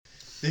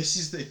This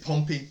is the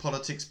Pompey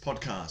Politics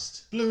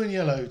Podcast. Blue and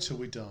yellow till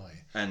we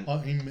die. And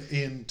I'm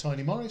Ian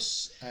Tiny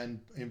Morris,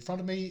 and in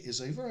front of me is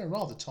a very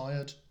rather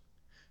tired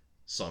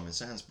Simon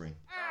Sansbury.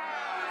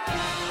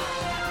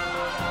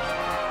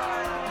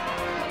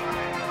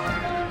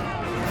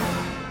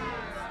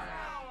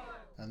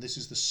 And this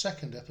is the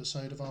second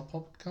episode of our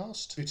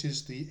podcast. It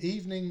is the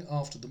evening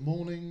after the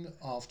morning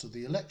after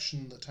the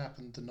election that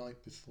happened the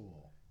night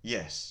before.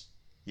 Yes,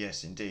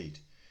 indeed.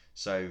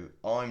 So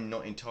I'm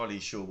not entirely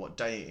sure what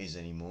day it is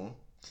anymore,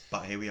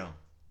 but here we are.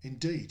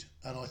 Indeed.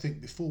 And I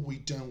think before we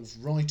delve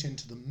right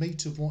into the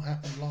meat of what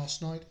happened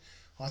last night,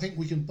 I think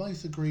we can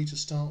both agree to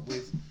start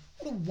with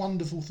what a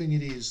wonderful thing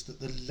it is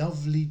that the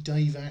lovely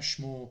Dave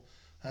Ashmore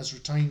has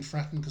retained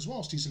Fratton, because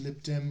whilst he's a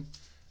Lib Dem,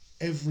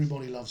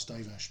 everybody loves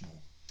Dave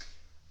Ashmore.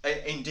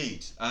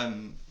 Indeed.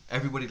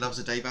 Everybody loves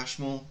a Dave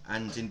Ashmore,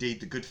 and indeed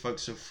the good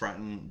folks of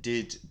Fratton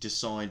did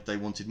decide they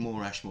wanted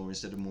more Ashmore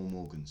instead of more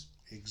Morgans.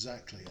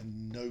 Exactly,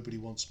 and nobody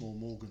wants more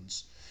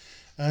Morgans.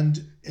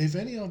 And if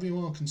any of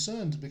you are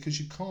concerned because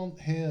you can't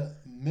hear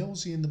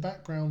Millsy in the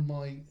background,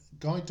 my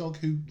guide dog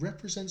who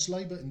represents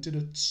Labour and did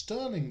a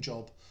sterling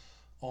job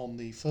on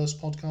the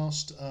first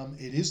podcast,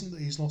 it isn't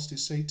that he's lost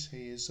his seat.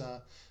 He is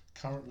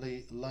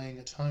currently laying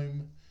at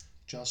home,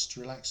 just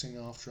relaxing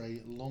after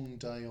a long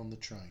day on the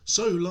train.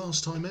 So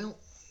last time out,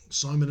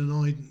 Simon and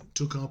I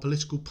took our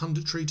political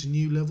punditry to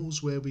new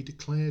levels where we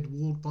declared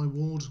ward by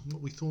ward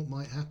what we thought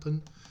might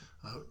happen.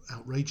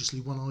 Outrageously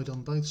one-eyed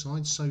on both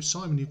sides. So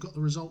Simon, you've got the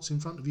results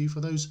in front of you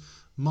for those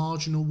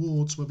marginal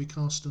wards where we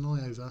cast an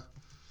eye over.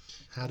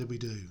 How did we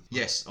do?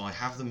 Yes, I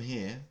have them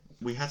here.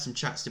 We had some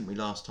chats, didn't we,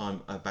 last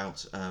time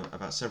about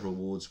several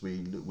wards.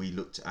 We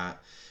looked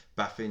at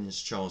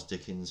Baffins, Charles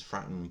Dickens,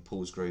 Fratton,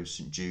 Paulsgrove,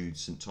 St Jude,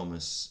 St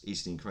Thomas,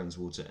 Eastleigh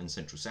Craigswater and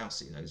Central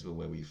Southsea. Those were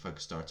where we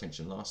focused our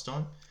attention last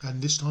time.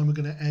 And this time we're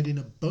going to add in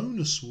a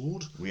bonus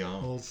ward we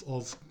are.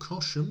 of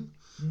Cosham,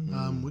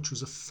 which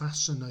was a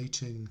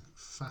fascinating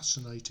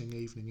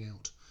evening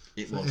out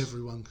for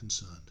everyone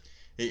concerned.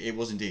 It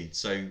was indeed.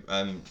 So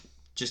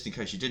just in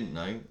case you didn't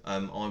know,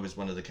 I was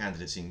one of the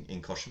candidates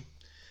in Cosham.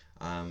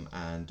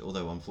 And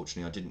although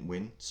unfortunately I didn't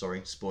win,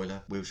 sorry,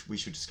 spoiler, we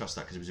should discuss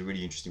that because it was a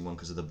really interesting one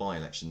because of the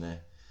by-election there.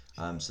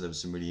 So there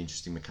was some really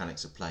interesting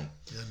mechanics at play.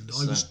 And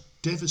I was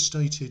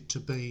devastated to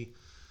be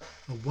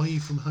away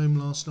from home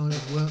last night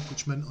at work,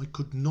 which meant I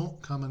could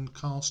not come and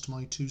cast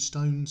my 2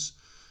 stones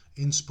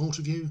in support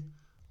of you,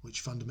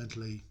 which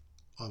fundamentally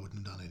I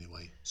wouldn't have done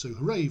anyway. So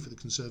hooray for the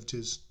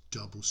Conservatives,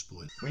 double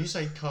spoil. When you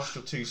say cast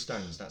your 2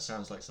 stones, that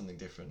sounds like something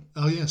different.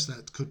 Oh yes,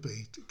 that could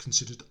be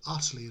considered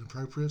utterly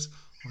inappropriate.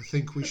 I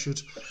think we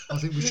should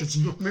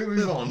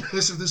move on.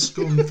 This has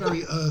gone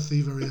very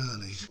earthy very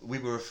early. We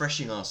were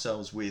refreshing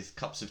ourselves with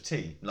cups of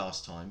tea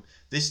last time.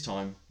 This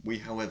time we,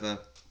 however,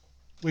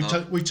 we've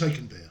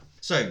taken beer.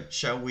 So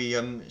shall we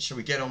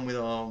get on with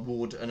our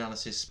ward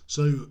analysis?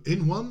 So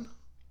in 1,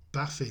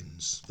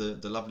 Baffins.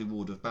 The lovely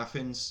ward of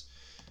Baffins,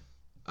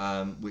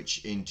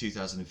 which in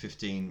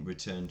 2015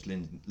 returned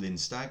Lynn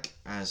Stagg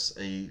as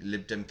a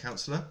Lib Dem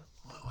councillor.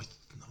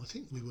 I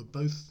think we were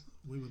both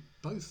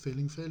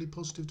feeling fairly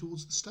positive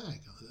towards the Stag.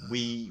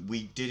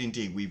 We did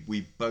indeed.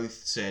 We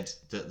both said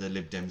that the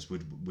Lib Dems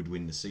would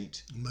win the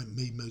seat.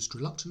 Me most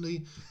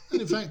reluctantly,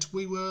 and in fact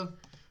we were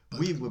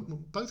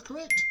both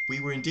correct. We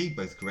were indeed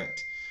both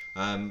correct.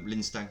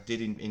 Lynn Stagg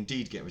did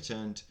indeed get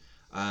returned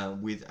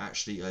with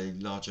actually a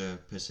larger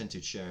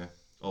percentage share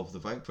of the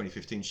vote.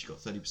 2015 she got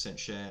 30%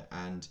 share,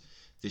 and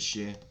this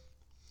year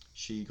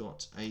she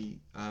got a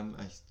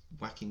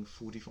whacking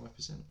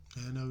 45%.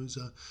 Yeah, no,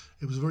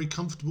 it was a very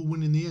comfortable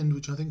win in the end,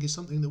 which I think is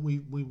something that we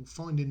will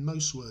find in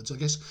most words. I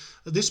guess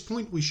at this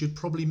point we should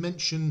probably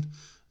mention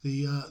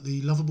the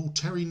lovable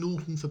Terry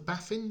Norton for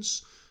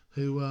Baffins,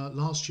 who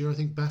last year I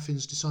think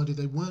Baffins decided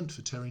they weren't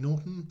for Terry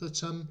Norton,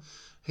 but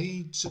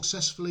he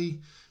successfully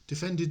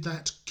defended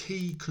that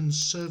key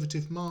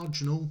Conservative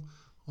marginal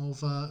of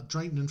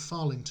Drayton and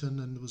Farlington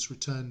and was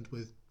returned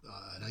with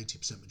an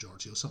 80%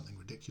 majority or something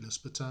ridiculous,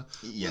 but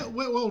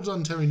well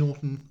done Terry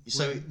Norton.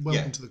 So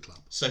welcome to the club.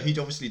 So he'd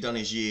obviously done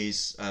his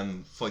years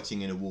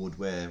fighting in a ward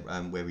where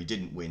he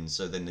didn't win,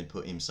 so then they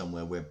put him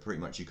somewhere where pretty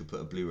much you could put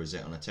a blue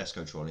rosette on a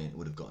Tesco trolley and it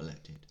would have got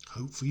elected.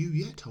 Hope for you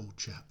yet, old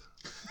chap.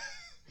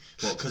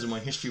 What, because of my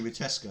history with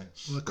Tesco?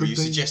 Well, or are you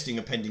suggesting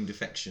a pending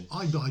defection?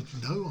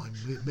 No, I'm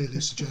merely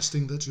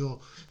suggesting that your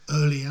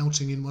early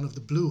outing in one of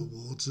the blue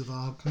awards of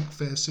our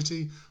fair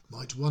city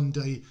might one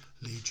day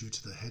lead you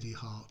to the heady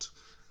heart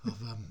of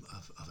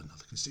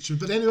another constituent.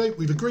 But anyway,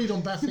 we've agreed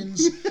on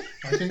Baffins.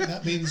 I think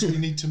that means we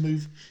need to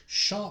move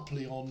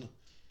sharply on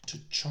to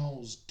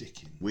Charles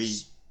Dickens. We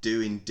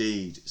do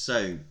indeed.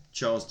 So,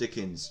 Charles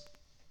Dickens.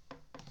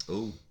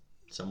 Oh,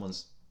 someone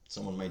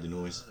made a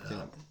noise.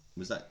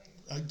 Was that?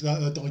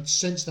 I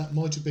sense that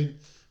might have been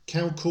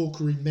Cal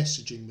Corkery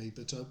messaging me,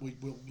 but we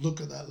will look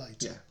at that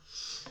later.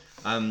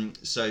 Yeah.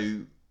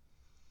 So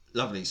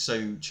lovely.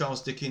 So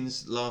Charles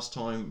Dickens last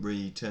time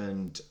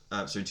returned.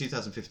 In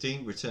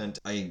 2015 returned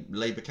a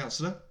Labour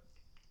councillor,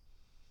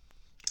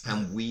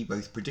 and we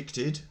both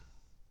predicted.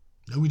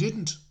 No, we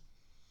didn't.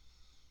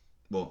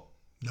 What?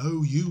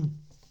 No, you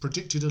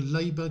predicted a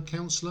Labour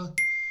councillor.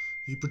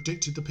 You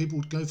predicted the people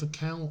would go for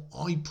Cal.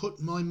 I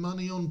put my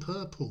money on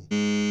purple.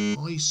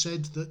 I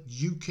said that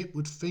UKIP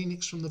would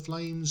phoenix from the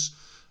flames,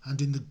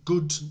 and in the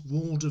good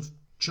ward of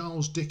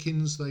Charles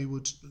Dickens they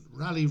would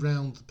rally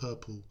round the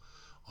purple.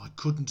 I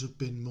couldn't have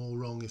been more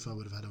wrong if I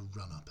would have had a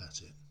run up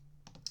at it.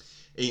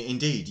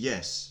 Indeed,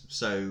 yes.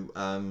 So,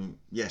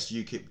 yes,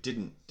 UKIP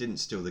didn't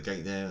steal the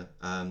gate there.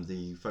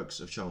 The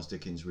folks of Charles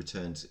Dickens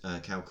returned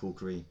Cal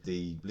Corkery,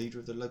 the leader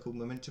of the local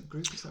Momentum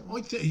group. Is that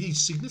right? I think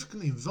he's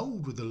significantly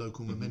involved with the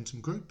local Momentum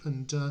group,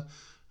 and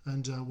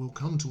we'll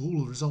come to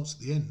all the results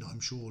at the end.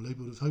 I'm sure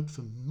Labour would have hoped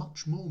for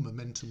much more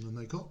momentum than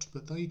they got,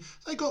 but they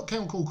got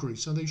Cal Corkery,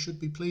 so they should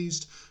be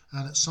pleased.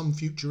 And at some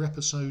future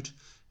episode,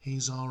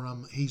 he's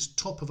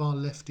top of our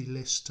lefty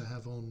list to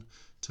have on.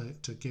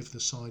 To give the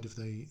side of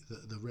the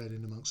red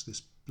in amongst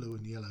this blue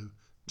and yellow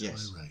tirade.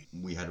 Yes,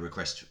 we had a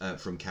request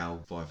from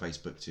Cal via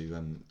Facebook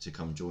to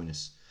come join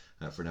us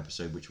for an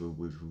episode, which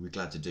we're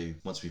glad to do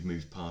once we've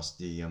moved past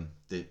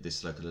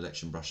this local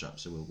election brush up.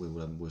 So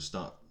we'll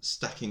start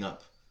stacking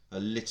up a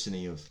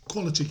litany of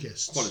quality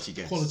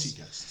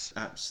guests.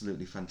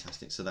 Absolutely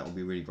fantastic. So that will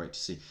be really great to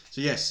see. So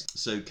yes,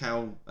 so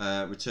Cal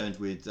returned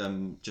with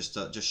just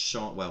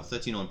sharp,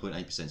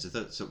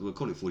 39.8%. So we'll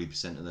call it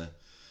 40% of the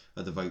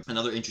vote.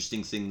 Another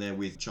interesting thing there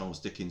with Charles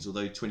Dickens,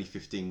 although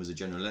 2015 was a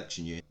general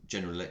election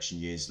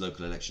years,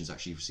 local elections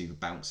actually received a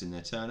bounce in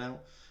their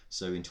turnout.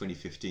 So in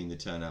 2015, the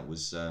turnout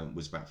was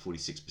about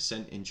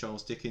 46% in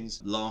Charles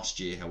Dickens. Last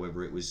year,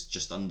 however, it was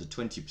just under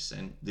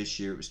 20%. This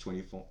year, it was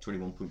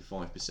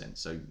 21.5%.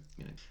 So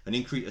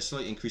a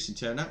slight increase in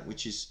turnout,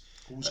 which is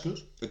always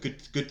good. A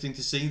good thing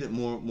to see, that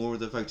more of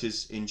the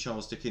voters in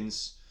Charles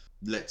Dickens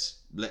let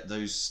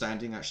those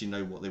standing actually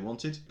know what they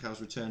wanted.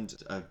 Cal's returned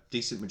a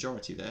decent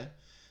majority there.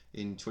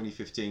 In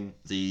 2015,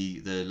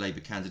 the Labour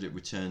candidate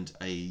returned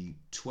a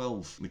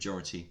 12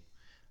 majority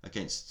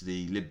against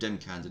the Lib Dem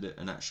candidate,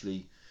 and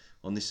actually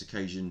on this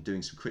occasion,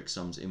 doing some quick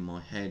sums in my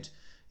head,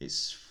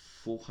 it's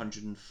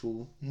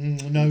 404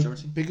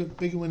 majority.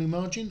 Bigger winning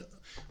margin.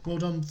 Well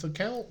done for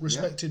Cal,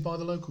 respected by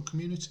the local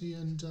community,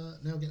 and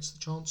now gets the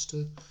chance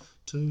to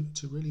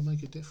really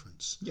make a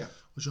difference. Yeah,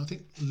 which I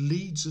think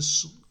leads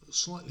us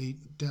slightly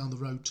down the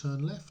road,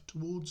 turn left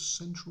towards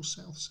Central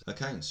South.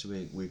 Okay, so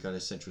we go to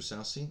Central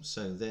Southsea.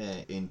 So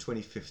there, in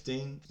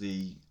 2015,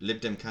 the Lib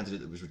Dem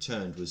candidate that was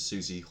returned was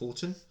Susie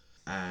Horton,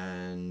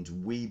 and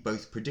we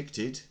both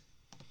predicted.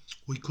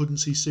 We couldn't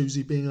see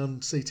Susie being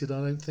unseated, I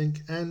don't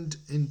think, and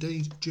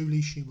indeed,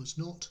 Julie, she was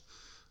not.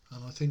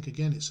 And I think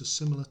again, it's a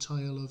similar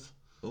tale of.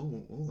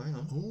 Oh, hang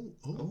on.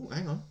 Oh,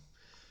 hang on.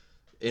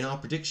 In our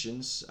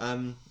predictions,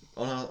 on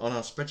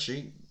our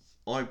spreadsheet,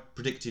 I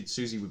predicted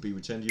Susie would be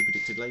returned. You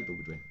predicted Labour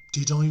would win.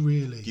 Did I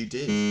really? You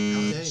did.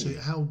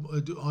 How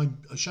dare you? I'm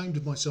ashamed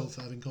of myself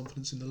for having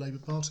confidence in the Labour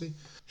Party,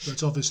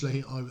 but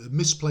obviously I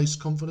misplaced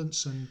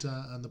confidence, and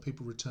the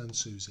people returned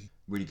Susie.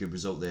 Really good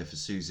result there for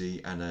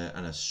Susie, and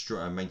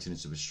a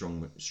maintenance of a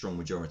strong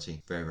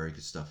majority. Very, very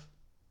good stuff.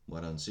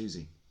 Well done,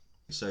 Susie.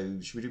 So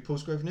should we do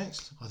Paulsgrove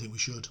next? I think we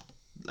should.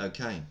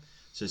 Okay.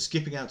 So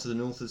skipping out to the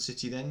north of the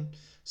city then.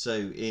 So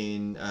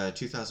in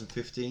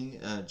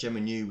 2015, Gemma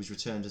New was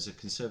returned as a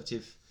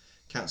Conservative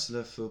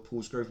councillor for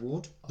Paulsgrove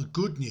Ward. The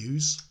good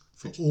news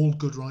for all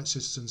good right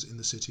citizens in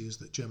the city is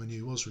that Gemma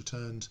New was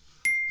returned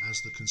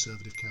as the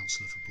Conservative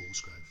councillor for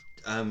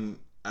Paulsgrove.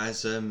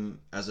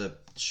 As a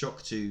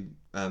shock to,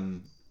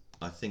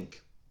 I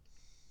think,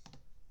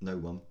 no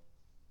one.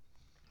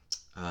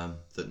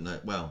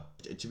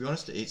 To be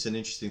honest, it's an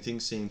interesting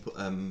thing seeing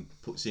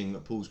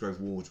Paulsgrove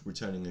Ward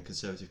returning a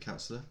Conservative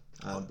councillor,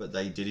 but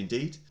they did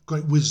indeed.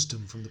 Great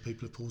wisdom from the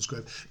people of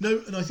Paulsgrove.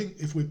 No, and I think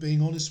if we're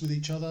being honest with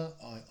each other,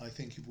 I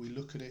think if we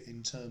look at it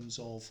in terms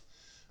of,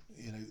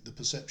 the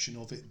perception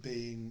of it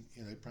being,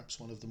 perhaps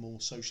one of the more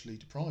socially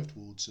deprived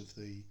wards of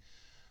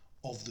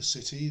the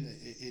city,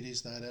 it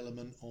is that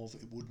element of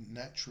it wouldn't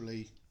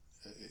naturally,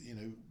 I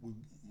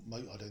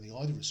don't think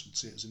either of us would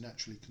see it as a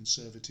naturally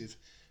conservative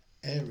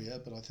area,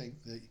 but I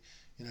think that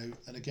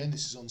and again,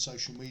 this is on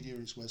social media,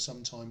 it's where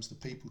sometimes the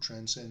people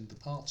transcend the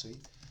party.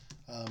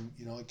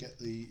 I get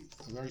a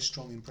very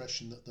strong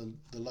impression that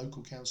the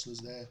local councillors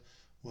there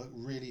work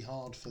really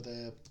hard for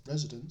their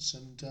residents,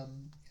 and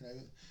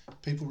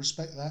people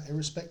respect that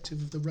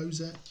irrespective of the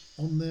rosette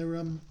on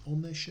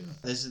their shirt.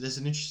 There's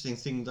an interesting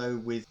thing though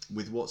with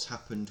what's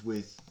happened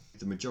with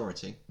the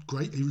majority.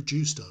 Greatly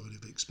reduced, I would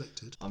have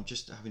expected. I'm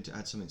just having to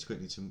add something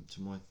quickly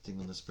to my thing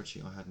on the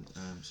spreadsheet. I hadn't.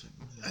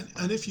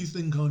 And if you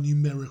think our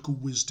numerical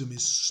wisdom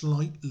is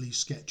slightly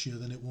sketchier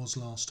than it was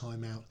last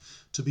time out,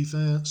 to be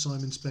fair,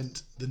 Simon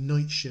spent the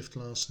night shift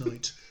last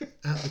night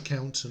at the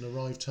count and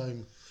arrived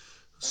home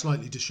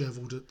slightly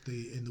dishevelled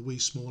in the wee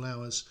small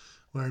hours,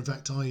 where in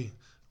fact I,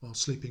 while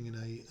sleeping in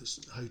a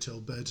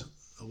hotel bed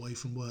away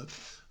from work,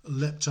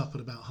 leapt up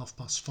at about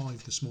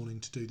 5:30 this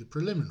morning to do the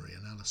preliminary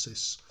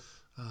analysis.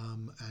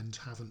 And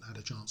haven't had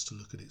a chance to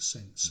look at it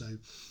since. So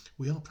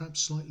we are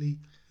perhaps slightly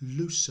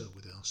looser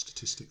with our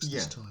statistics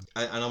this time.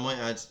 And I might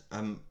add,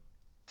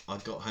 I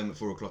got home at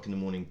 4 o'clock in the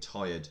morning,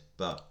 tired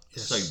but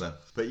Yes. sober.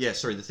 But yeah,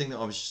 sorry. The thing that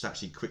I was just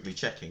actually quickly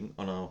checking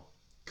on our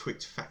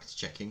quick fact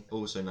checking,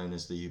 also known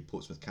as the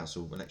Portsmouth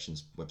Council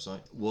Elections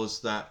website, was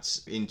that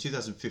in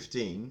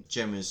 2015,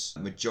 Gemma's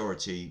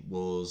majority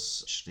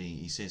was actually,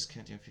 he says,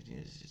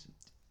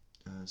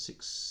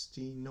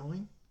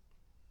 69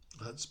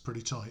 That's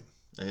pretty tight.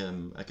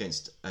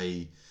 against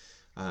a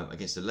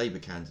Labour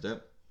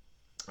candidate.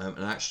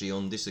 And actually,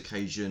 on this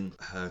occasion,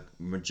 her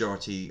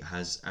majority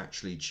has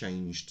actually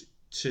changed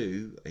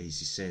to, as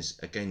he says,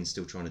 again,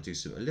 still trying to do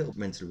a little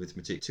mental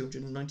arithmetic,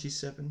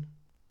 297.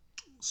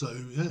 So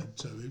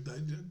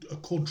a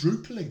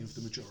quadrupling of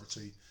the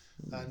majority.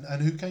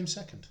 And who came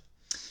second?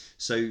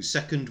 So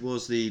second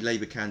was the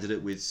Labour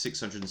candidate with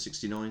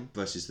 669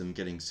 versus them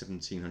getting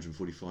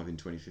 1,745 in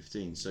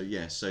 2015. So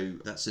yeah, so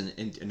that's an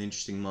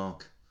interesting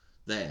mark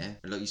there.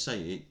 And like you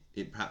say,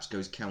 it perhaps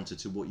goes counter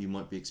to what you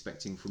might be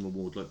expecting from a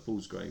ward like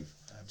Paulsgrove,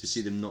 to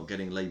see them not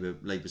getting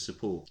Labour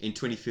support. In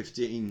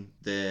 2015,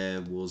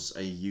 there was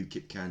a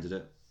UKIP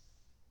candidate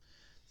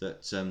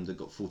that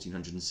got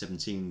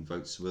 1,417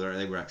 votes. Where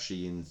they were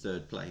actually in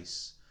third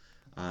place,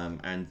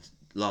 and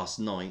last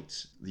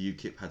night the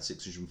UKIP had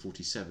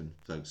 647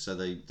 votes, so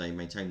they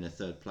maintained their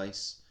third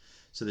place.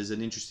 So there's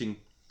an interesting,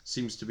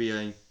 seems to be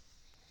a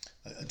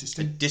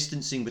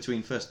distancing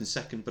between first and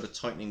second, but a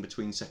tightening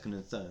between second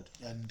and third.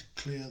 And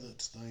clear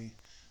that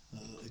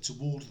it's a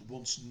ward that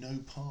wants no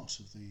part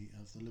of the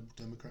Liberal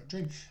Democrat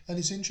dream. And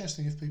it's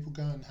interesting if people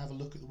go and have a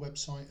look at the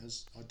website,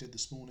 as I did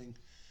this morning,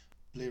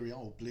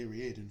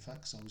 Bleary-eyed, in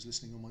fact, because I was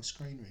listening on my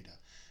screen reader.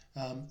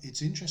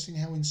 It's interesting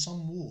how in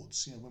some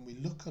wards, when we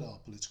look at our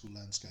political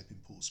landscape in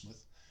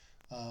Portsmouth,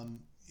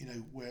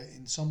 where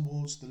in some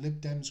wards the Lib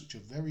Dems, which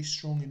are very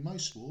strong in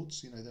most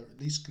wards, they're at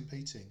least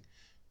competing,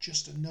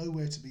 just are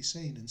nowhere to be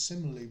seen. And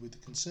similarly with the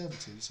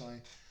Conservatives,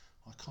 I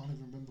can't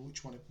even remember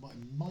which one it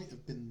might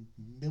have been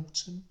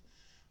Milton,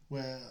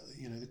 where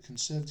the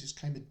Conservatives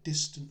came a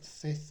distant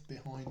fifth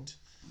behind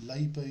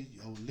Labour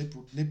or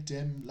Lib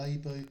Dem,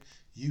 Labour,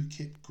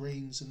 UKIP,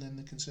 Greens, and then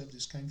the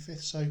Conservatives came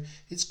fifth. So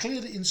it's clear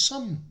that in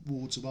some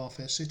wards of our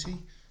fair city,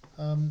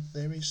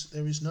 there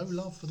is no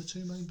love for the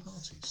two main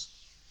parties.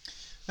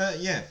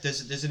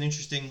 There's an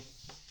interesting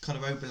kind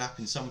of overlap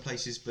in some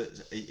places,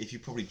 but if you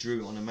probably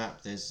drew it on a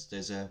map, there's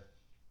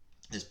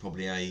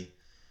probably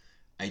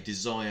a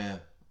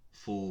desire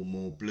for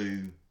more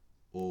blue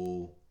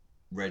or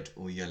red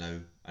or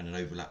yellow, and an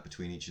overlap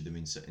between each of them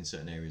in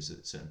certain areas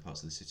at certain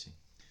parts of the city.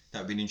 That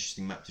would be an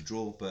interesting map to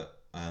draw, but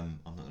I'm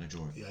not going to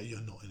draw it. Yeah,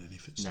 you're not in any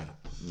fit.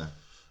 No.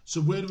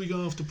 So where do we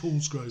go after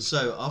Paulsgrove?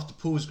 So after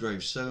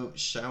Paulsgrove,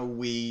 shall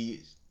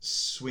we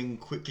swing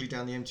quickly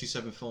down the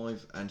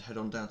M275 and head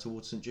on down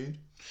towards St Jude?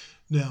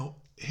 Now,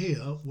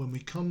 here, when we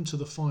come to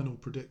the final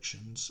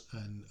predictions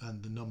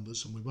and the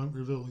numbers, and we won't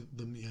reveal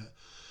them yet,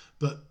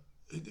 but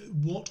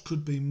what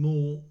could be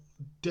more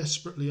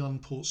desperately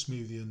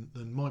un-Portsmouthian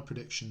than my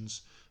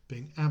predictions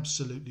being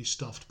absolutely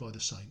stuffed by the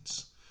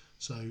Saints?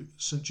 So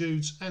St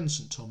Jude's and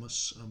St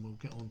Thomas, and we'll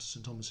get on to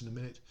St Thomas in a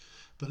minute,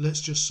 but let's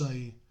just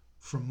say,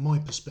 from my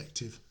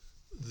perspective,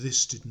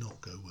 this did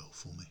not go well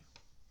for me.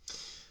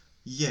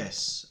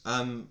 Yes,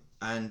 and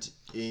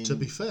to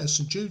be fair,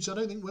 St Jude's I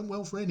don't think went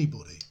well for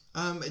anybody.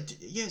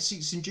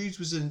 St Jude's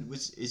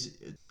is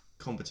a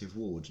combative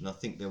ward, and I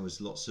think there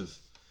was lots of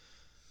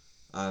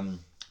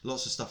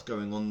stuff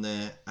going on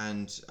there,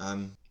 and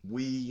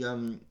we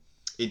in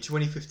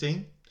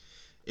 2015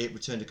 it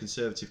returned a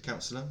Conservative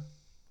councillor,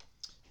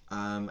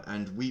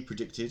 and we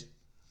predicted,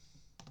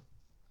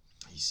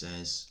 he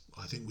says,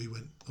 I think we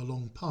went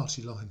along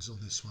party lines on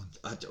this one.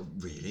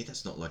 Really?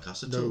 That's not like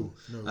us at all.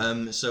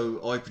 No.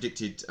 So I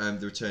predicted the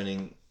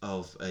returning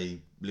of a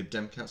Lib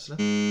Dem councillor.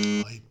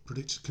 I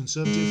predicted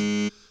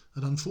Conservative,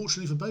 and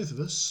unfortunately for both of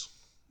us,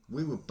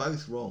 we were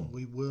both wrong.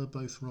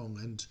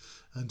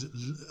 and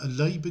a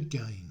Labour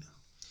gain.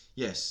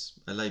 Yes,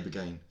 a Labour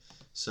gain.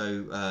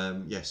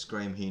 So yes,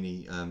 Graham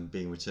Heaney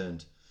being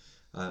returned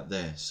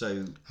there.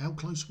 So how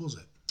close was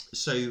it?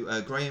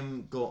 So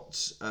Graham got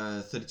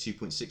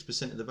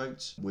 32.6% of the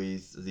vote,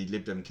 with the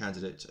Lib Dem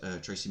candidate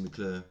Tracy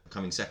McClure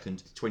coming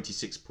second,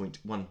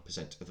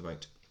 26.1% of the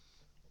vote,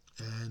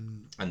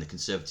 and the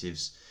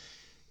Conservatives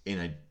in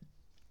a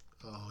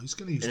he's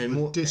going to use the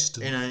word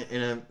distant.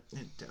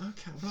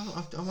 Okay,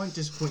 well, I won't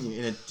disappoint you.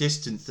 In a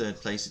distant third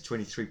place at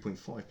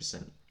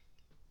 23.5%.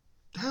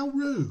 How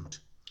rude!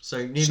 So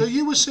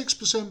you were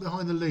 6%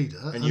 behind the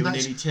leader, and you were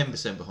nearly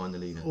 10% behind the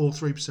leader, or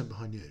 3%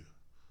 behind you.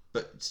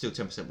 But still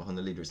 10% behind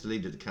the leader. It's the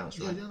leader that counts,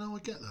 right? Yeah, no, I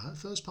get that.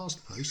 First past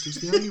the post. It's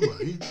the only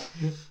way.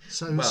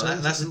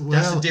 That's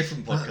a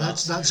different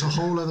podcast. That's a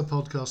whole other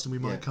podcast, and we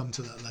might come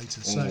to that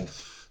later.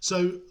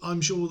 So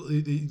I'm sure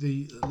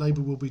the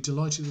Labour will be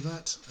delighted with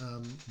that.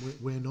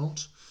 We're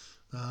not.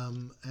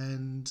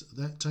 And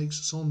that takes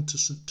us on to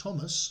St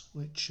Thomas,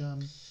 which...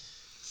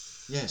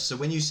 Yes, so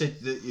when you said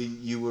that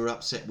you were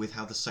upset with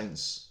how the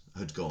Saints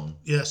had gone,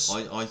 yes,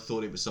 I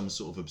thought it was some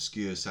sort of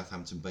obscure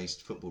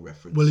Southampton-based football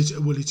reference. Well,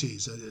 it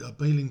is.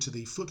 Appealing to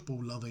the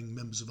football-loving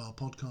members of our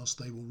podcast,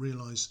 they will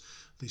realise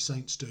the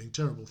Saints doing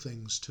terrible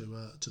things to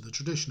the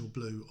traditional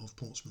blue of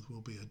Portsmouth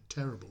will be a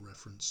terrible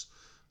reference.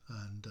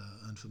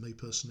 And for me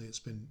personally, it's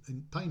been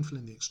painful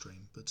in the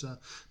extreme. But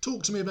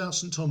talk to me about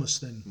St Thomas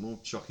then. More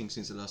shocking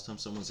since the last time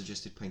someone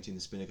suggested painting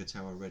the Spinnaker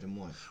Tower red and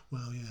white.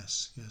 Well,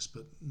 yes,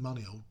 but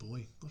money, old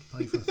boy.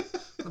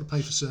 Got to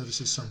pay for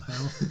services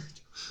somehow.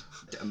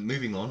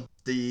 Moving on,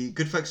 the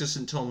good folks of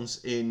St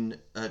Thomas in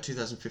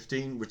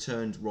 2015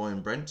 returned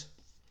Ryan Brent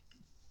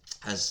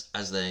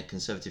as their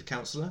Conservative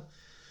councillor.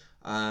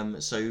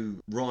 So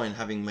Ryan,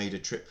 having made a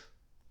trip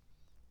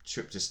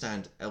to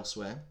stand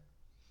elsewhere.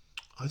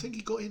 I think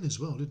he got in as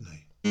well, didn't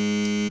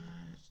he?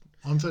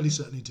 I'm fairly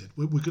certain he did.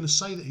 We're going to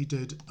say that he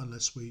did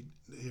unless we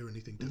hear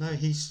anything different. No,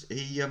 he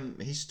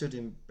stood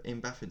in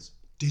Baffin's.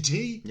 Did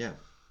he? Yeah.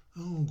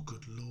 Oh,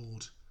 good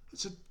Lord!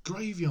 It's a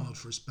graveyard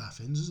for us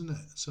Baffins, isn't it?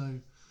 So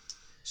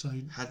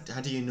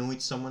had he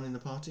annoyed someone in the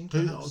party?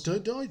 who knows?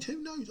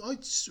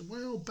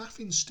 Well,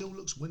 Baffin still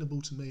looks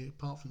winnable to me,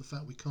 apart from the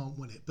fact we can't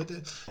win it. But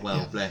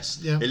bless.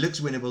 Yeah. It looks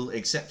winnable,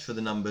 except for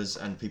the numbers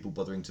and people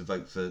bothering to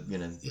vote for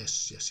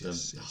Yes.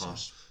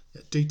 harsh.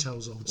 Yeah,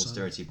 details, old son.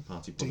 Austerity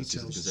party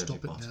policies of the Details. Conservative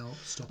Stop Party. it now.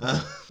 Stop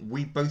it.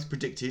 We both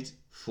predicted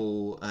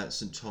for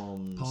St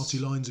Thomas. Party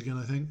lines again,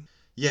 I think.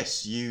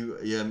 Yes,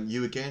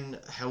 you again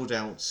held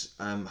out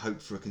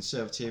hope for a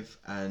Conservative,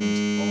 and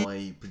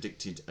I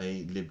predicted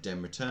a Lib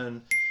Dem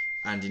return,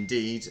 and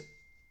indeed,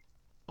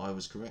 I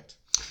was correct.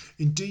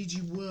 Indeed,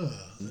 you were.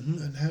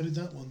 And how did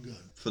that one go?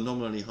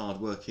 Phenomenally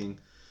hard-working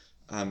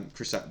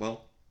Chris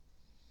Atwell.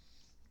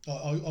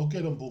 I'll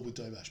get on board with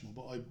Dave Ashmore,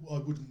 but I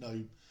wouldn't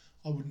know.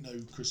 I wouldn't know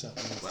Chris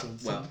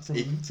Atwell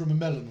from a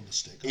melon on a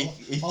stick.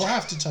 I'll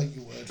have to take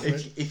your word for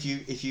it.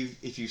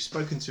 If you've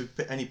spoken to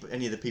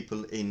any of the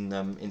people in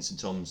St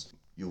Thomas,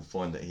 you'll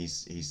find that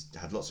he's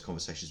had lots of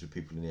conversations with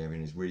people in the area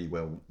and is really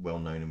well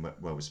known and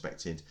well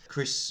respected.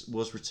 Chris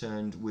was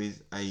returned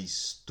with a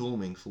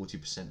storming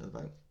 40% of the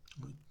vote.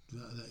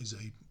 That is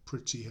a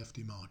pretty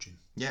hefty margin.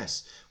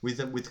 Yes,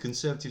 with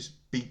Conservatives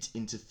beat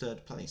into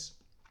third place.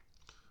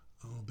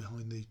 Oh,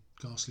 behind the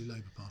ghastly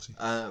Labour Party.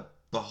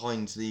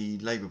 Behind the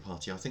Labour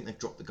Party, I think they've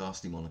dropped the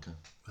ghastly moniker.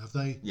 Have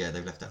they? Yeah,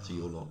 they've left that to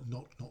your lot.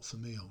 Not for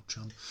me, old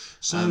chum.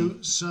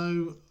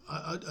 So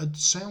a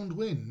sound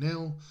win.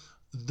 Now,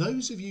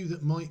 those of you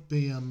that might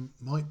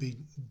be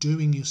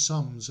doing your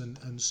sums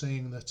and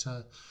saying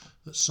that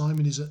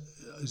Simon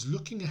is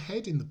looking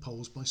ahead in the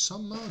polls by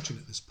some margin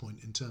at this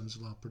point in terms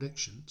of our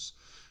predictions.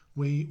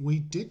 We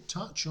did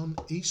touch on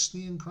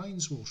Eastleigh and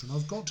Craneswater, and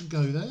I've got to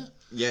go there.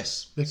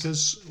 Yes.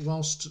 Because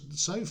whilst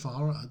so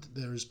far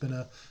there has been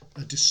a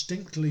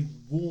distinctly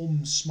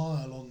warm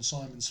smile on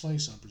Simon's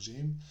face, I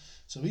presume.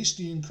 So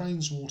Eastleigh and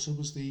Craneswater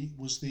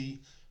was the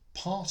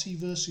party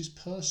versus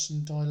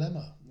person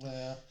dilemma,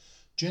 where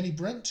Jenny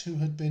Brent, who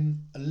had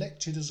been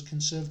elected as a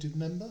Conservative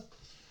member,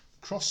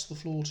 crossed the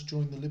floor to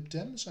join the Lib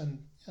Dems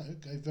and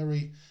gave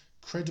very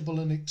credible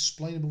and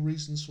explainable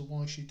reasons for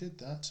why she did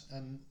that.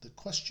 And the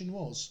question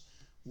was,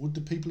 would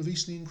the people of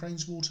Eastleigh and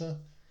Craneswater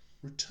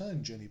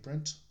return Jenny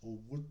Brent, or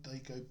would they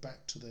go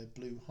back to their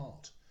blue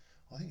heart?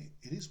 I think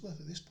it is worth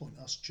at this point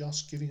us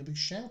just giving a big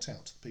shout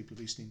out to the people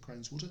of Eastleigh and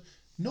Craneswater,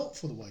 not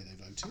for the way they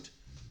voted,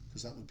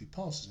 because that would be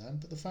partisan,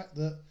 but the fact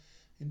that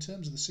in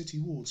terms of the city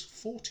wards,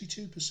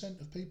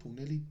 42% of people,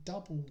 nearly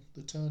double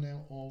the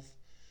turnout of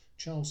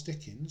Charles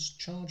Dickens,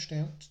 charged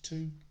out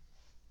to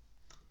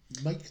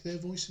make their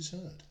voices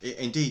heard.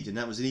 Indeed, and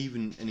that was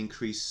an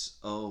increase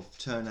of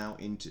turnout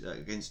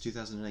against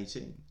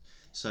 2018.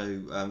 So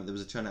there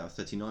was a turnout of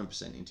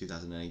 39% in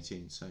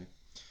 2018. So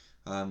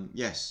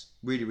yes,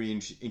 really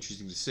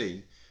interesting to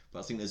see. But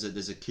I think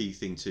there's a key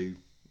thing to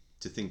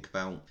think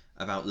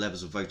about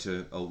levels of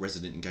voter or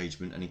resident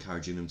engagement and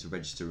encouraging them to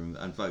register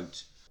and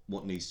vote.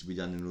 What needs to be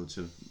done in order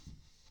to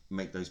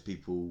make those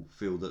people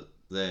feel that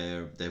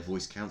their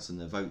voice counts and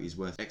their vote is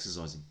worth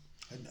exercising.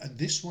 And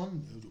this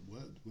one,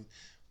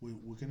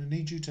 we're going to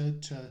need you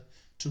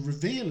to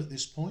reveal at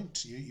this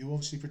point. You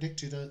obviously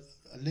predicted a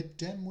Lib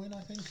Dem win,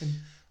 I think, and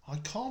I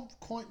can't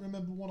quite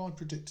remember what I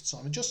predicted,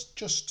 Simon.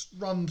 Just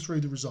run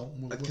through the result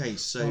and while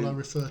I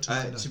refer to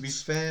my notes. To be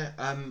fair,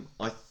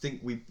 I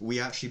think we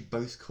actually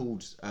both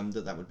called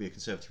that would be a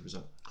Conservative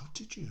result. Oh,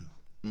 did you?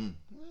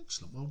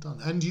 Excellent, well done.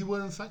 And you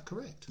were in fact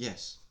correct.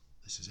 Yes.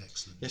 This is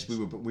excellent. Yes, we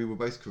were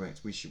both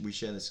correct. We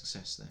share the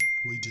success there.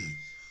 We do.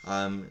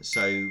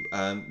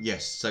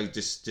 Yes. So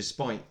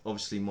despite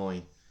obviously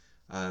my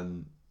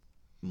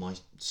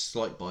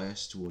slight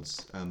bias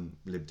towards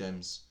Lib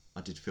Dems,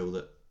 I did feel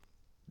that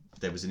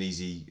there was an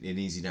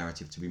easy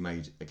narrative to be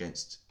made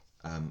against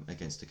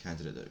a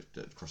candidate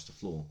that crossed the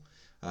floor,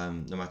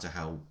 no matter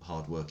how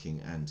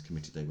hardworking and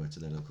committed they were to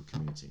their local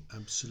community.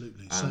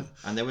 Absolutely.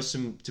 And there was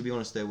some, to be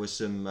honest,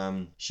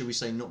 shall we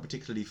say, not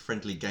particularly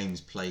friendly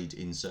games played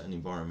in certain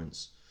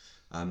environments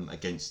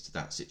against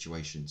that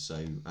situation.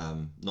 So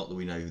not that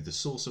we know the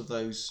source of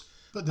those,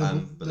 but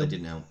they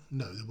didn't help.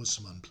 No, there was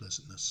some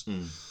unpleasantness.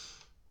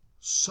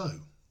 So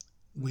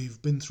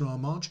we've been through our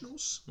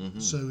marginals.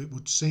 So it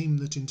would seem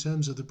that in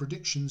terms of the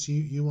predictions,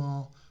 you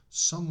are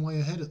some way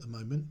ahead at the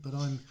moment, but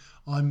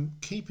I'm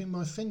keeping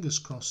my fingers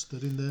crossed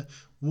that in the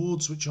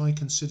wards which I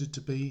considered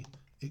to be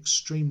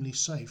extremely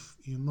safe,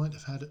 you might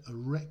have had a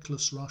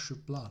reckless rush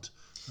of blood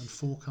and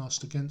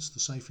forecast against the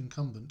safe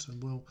incumbent,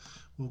 and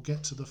we'll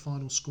get to the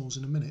final scores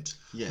in a minute.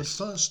 Yes. But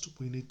first,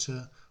 we need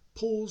to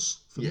pause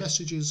for Yes.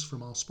 messages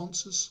from our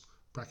sponsors.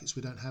 Brackets,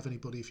 we don't have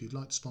anybody. If you'd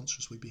like to sponsor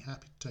us, we'd be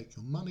happy to take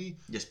your money.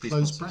 Yes, please.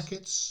 Close sponsors.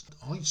 brackets.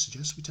 I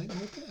suggest we take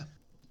more beer.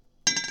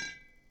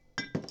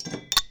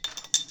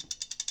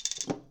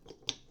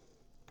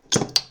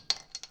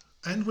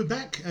 And we're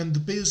back, and the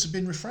beers have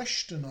been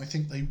refreshed, and I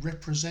think they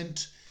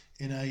represent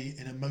in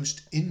a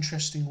most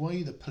interesting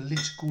way the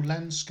political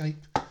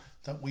landscape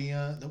that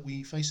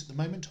we face at the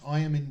moment. I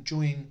am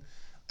enjoying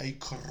a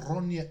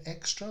Coronia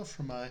Extra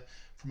from a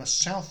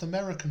South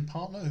American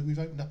partner who we've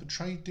opened up a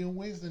trade deal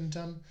with,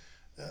 and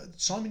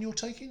Simon, you're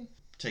taking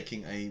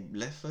a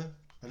Leffe.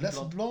 A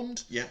Leffe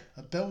Blonde, Yeah.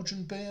 a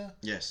Belgian beer,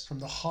 Yes. from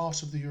the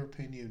heart of the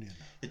European Union.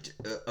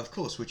 Of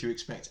course, would you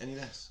expect any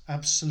less?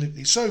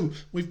 Absolutely. So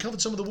we've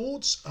covered some of the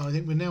wards. I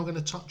think we're now going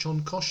to touch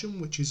on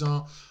Cosham, which is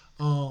our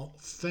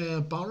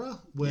fair borough,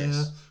 where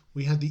Yes.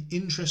 we had the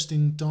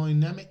interesting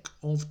dynamic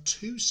of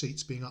 2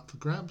 seats being up for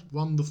grabs.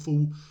 One the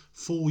full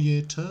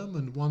 4-year term,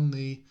 and one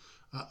a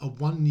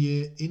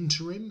 1-year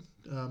interim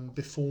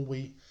before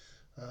we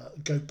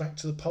go back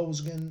to the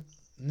polls again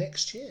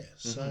next year.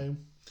 Mm-hmm.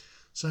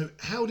 So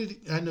how did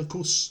it, and of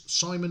course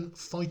Simon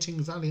fighting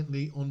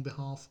valiantly on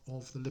behalf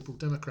of the Liberal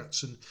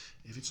Democrats, and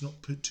if it's not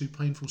too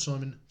painful,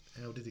 Simon,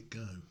 how did it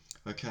go?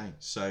 Okay,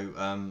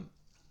 so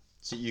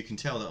you can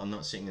tell that I'm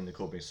not sitting in the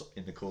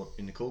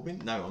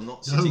Corbyn. No, I'm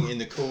not sitting in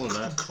the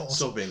corner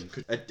sobbing.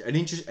 An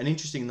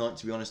interesting night,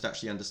 to be honest,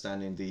 actually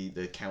understanding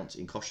the count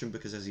in Cosham,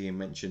 because as Ian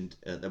mentioned,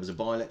 there was a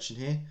by-election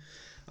here.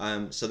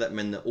 So that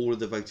meant that all of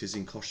the voters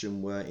in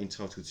Cosham were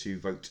entitled to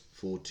vote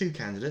for 2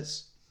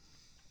 candidates.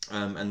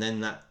 And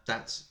then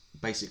that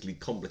basically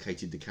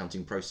complicated the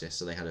counting process.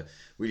 So they had a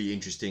really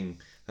interesting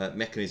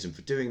mechanism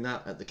for doing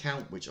that at the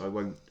count, which I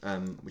won't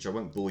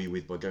bore you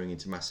with by going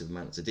into massive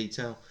amounts of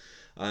detail.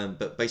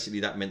 But basically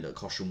that meant that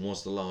Cosham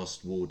was the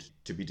last ward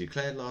to be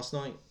declared last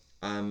night.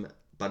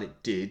 But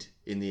it did,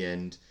 in the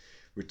end,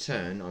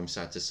 return, I'm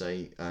sad to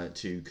say,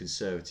 to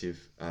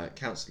Conservative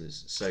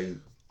councillors. So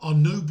our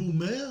noble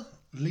mayor,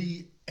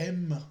 Lee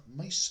M.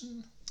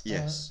 Mason.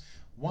 Yes.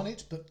 Won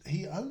it, but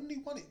he only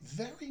won it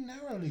very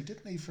narrowly,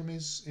 didn't he? From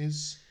his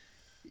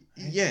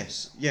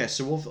Yes.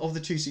 So of the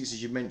 2 seats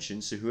as you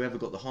mentioned, so whoever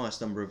got the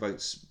highest number of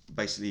votes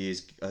basically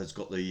has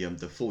got the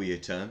 4-year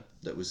term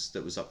that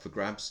was up for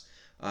grabs.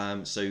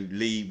 So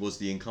Lee was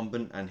the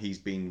incumbent, and he's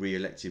been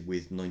re-elected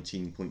with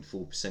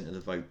 19.4% of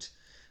the vote,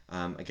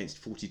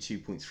 against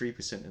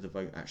 42.3% of the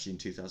vote actually in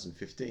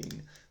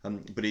 2015.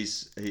 But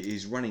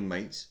his running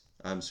mate,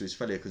 so his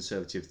fellow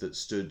Conservative that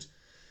stood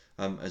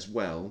as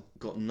well,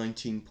 got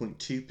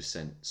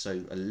 19.2%,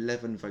 so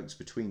 11 votes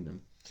between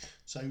them.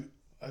 So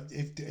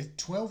if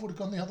 12 would have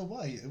gone the other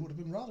way, it would have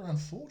been rather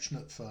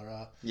unfortunate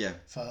for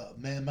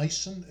Mayor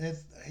Mason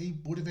if he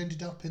would have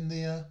ended up in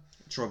the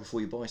try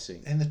before you buy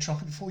seat. In the try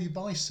before you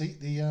buy seat,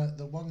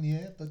 the 1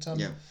 year. But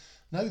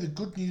no, the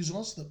good news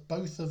was that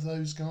both of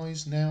those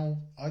guys now.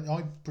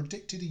 I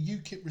predicted a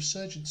UKIP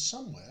resurgence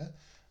somewhere,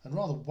 and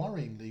rather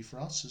worryingly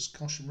for us as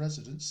Cosham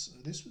residents,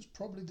 this was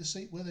probably the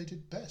seat where they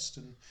did best.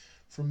 And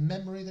from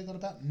memory, they got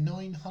about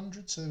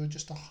 900, so they were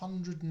just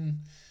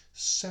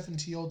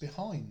 170 odd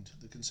behind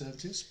the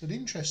Conservatives. But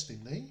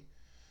interestingly,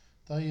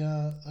 they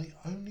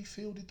only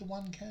fielded the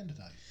one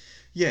candidate.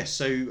 Yeah,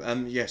 so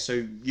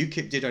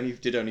UKIP did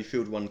only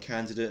field one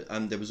candidate,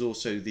 and there was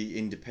also the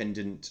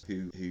independent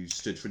who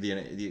stood for the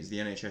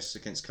NHS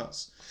against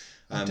cuts.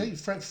 Indeed,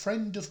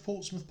 friend of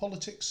Portsmouth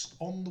politics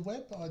on the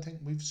web. I think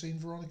we've seen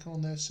Veronica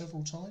on there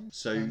several times.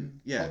 So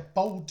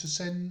bold to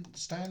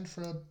stand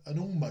for an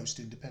almost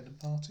independent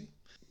party.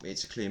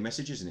 It's a clear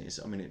message, isn't it?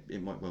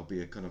 It might well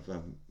be a kind of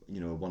a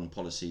one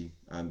policy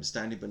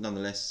standing, but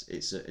nonetheless,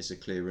 it's a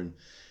clear and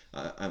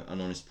an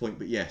honest point.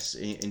 But yes,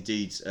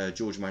 indeed,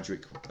 George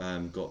Madrick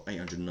got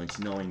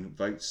 899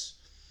 votes.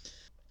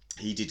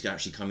 He did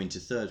actually come into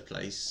 3rd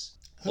place.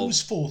 Who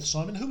was 4th,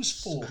 Simon? Who was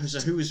 4th? So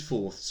who was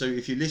 4th? So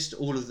if you list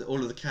all of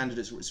the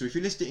candidates, so if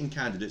you list it in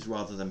candidates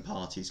rather than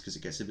parties, because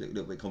it gets a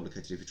little bit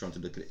complicated if you're trying to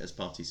look at it as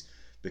parties,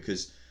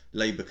 because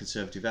Labour,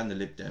 Conservative, and the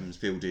Lib Dems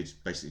fielded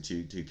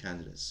basically two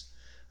candidates.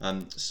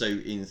 So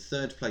in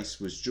 3rd place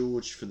was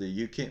George for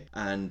the UKIP,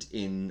 and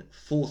in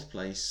 4th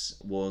place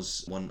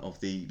was one of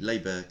the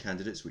Labour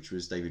candidates, which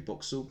was David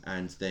Boxall,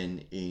 and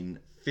then in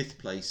 5th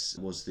place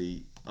was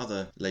the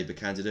other Labour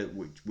candidate,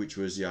 which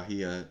was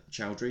Yahia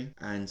Chowdhury,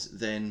 and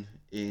then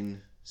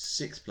in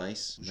 6th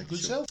place for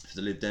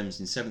the Lib Dems.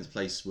 In 7th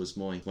place was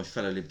my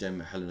fellow Lib Dem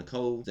Helena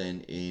Cole.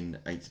 Then in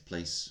 8th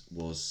place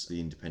was the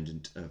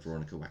independent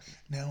Veronica Wacker.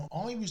 Now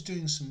I was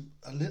doing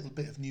a little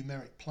bit of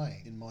numeric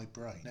playing in my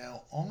brain.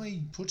 Now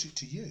I put it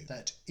to you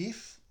that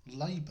if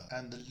Labour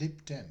and the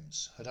Lib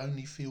Dems had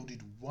only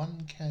fielded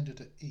one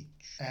candidate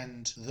each,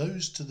 and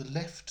those to the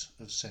left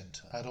of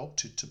centre had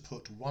opted to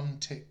put one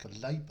tick for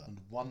Labour and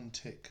one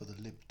tick for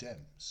the Lib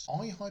Dems,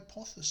 I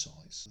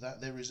hypothesise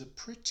that there is a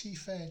pretty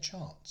fair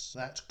chance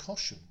that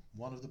Cosham,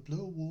 one of the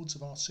blue awards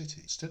of our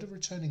city, instead of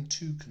returning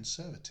 2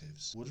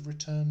 Conservatives, would have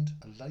returned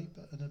a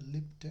Labour and a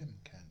Lib Dem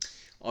candidate.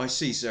 I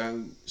see.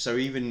 So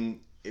even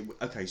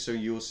okay. So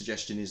your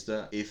suggestion is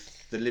that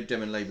if the Lib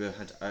Dem and Labour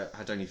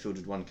had only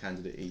fielded one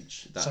candidate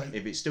each, that So-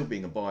 if it's still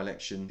being a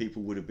by-election,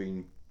 people with a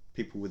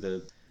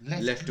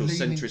left or Left-leaning-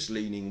 centrist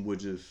leaning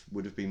would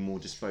have been more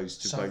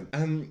disposed to So-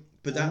 vote.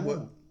 But that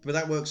Ooh. but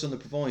that works on the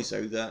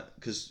proviso that,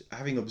 because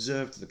having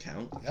observed the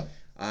count,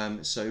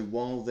 Yep. so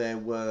while there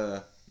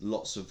were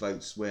lots of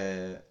votes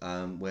where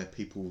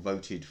people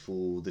voted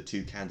for the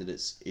 2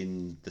 candidates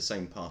in the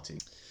same party,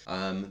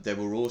 there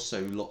were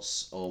also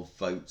lots of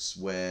votes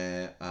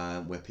where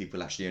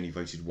people actually only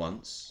voted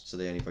once, so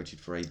they only voted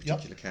for a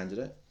particular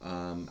candidate,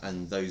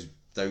 and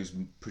those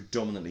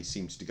predominantly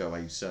seemed to go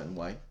a certain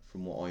way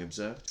from what I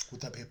observed.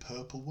 Would that be a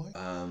purple way?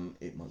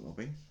 It might well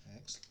be.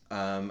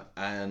 Excellent.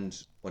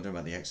 And well, I don't know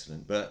about the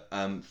excellent, but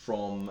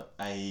from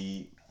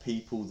a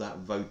people that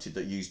voted,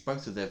 that used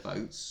both of their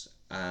votes,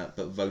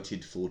 but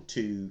voted for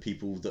 2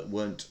 people that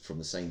weren't from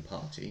the same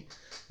party,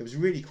 it was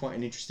really quite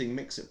an interesting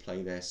mix at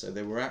play there. So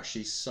there were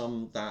actually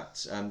some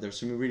that there were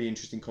some really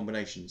interesting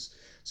combinations.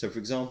 So, for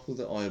example,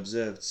 that I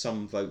observed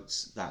some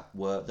votes that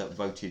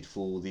voted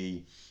for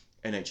the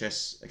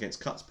NHS against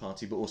Cuts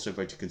party, but also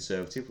voted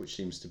Conservative, which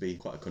seems to be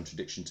quite a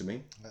contradiction to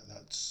me.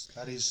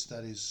 That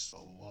is.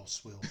 Oh,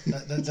 whilst Will.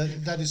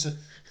 That is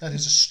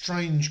a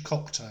strange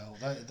cocktail.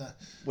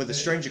 Well, the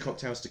stranger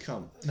cocktails to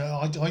come. No,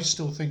 I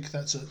still think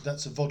that's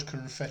a vodka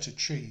and feta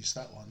cheese.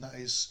 That one.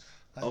 That's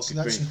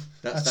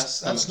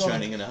stomach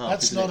churning and a half.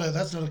 That's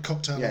not a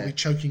cocktail I'll be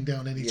choking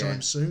down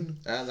anytime soon.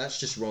 That's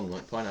just wrong,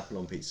 like pineapple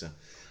on pizza.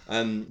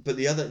 But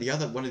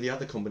one of the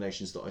other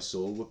combinations that I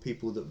saw were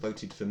people that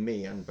voted for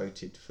me and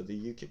voted for the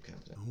UKIP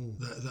candidate. Ooh,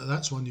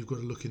 that's one you've got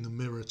to look in the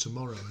mirror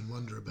tomorrow and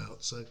wonder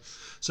about. So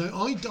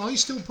I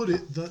still put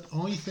it that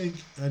I think,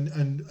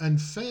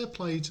 and fair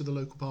play to the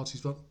local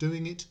parties for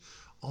doing it.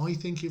 I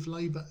think if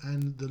Labour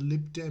and the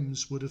Lib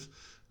Dems would have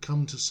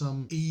come to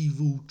some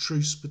evil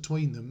truce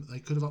between them, they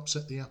could have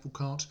upset the apple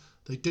cart.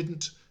 They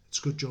didn't. It's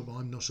a good job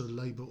I'm not a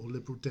Labour or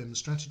Liberal Dem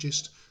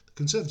strategist. The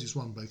Conservatives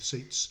won both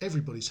seats.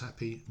 Everybody's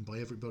happy, and by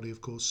everybody,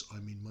 of course, I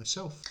mean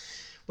myself.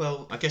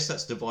 Well, I guess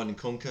that's divide and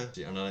conquer,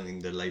 and I don't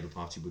think the Labour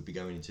Party would be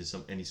going into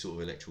any sort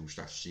of electoral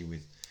strategy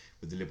with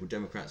the Liberal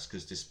Democrats,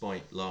 because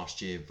despite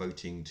last year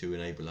voting to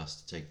enable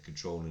us to take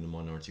control in a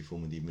minority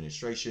form of the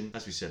administration,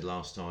 as we said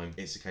last time,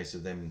 it's a case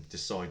of them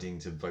deciding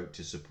to vote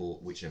to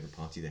support whichever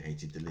party they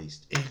hated the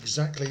least.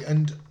 Exactly,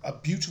 and a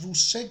beautiful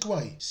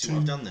segue. See what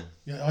I've done then?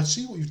 Yeah, I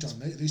see what you've done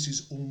there. This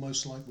is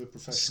almost like we're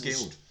professionals.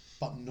 Skilled.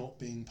 But not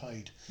being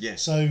paid.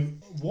 Yes. So,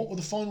 what were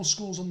the final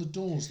scores on the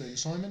doors then,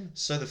 Simon?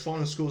 So the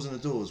final scores on the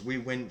doors, we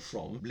went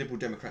from Liberal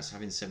Democrats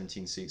having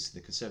 17 seats, the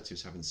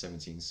Conservatives having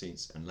 17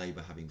 seats, and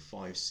Labour having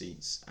 5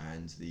 seats,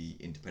 and the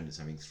Independents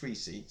having 3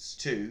 seats,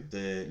 to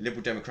the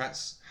Liberal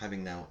Democrats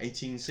having now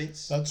 18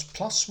 seats. That's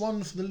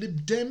 +1 for the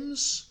Lib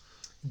Dems,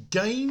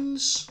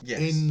 gains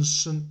in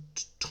St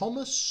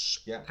Thomas,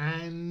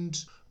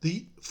 and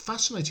the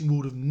fascinating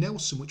ward of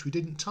Nelson, which we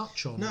didn't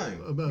touch on,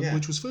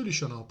 which was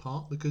foolish on our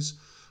part, because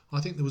I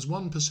think there was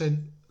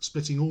 1%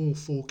 splitting all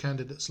 4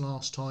 candidates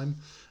last time.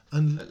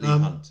 And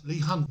Lee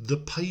Hunt, the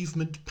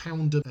pavement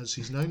pounder, as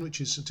he's known,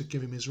 which is to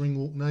give him his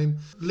ringwalk name.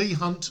 Lee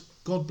Hunt,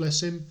 God bless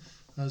him,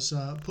 has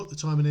put the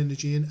time and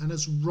energy in and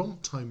has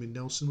romped home in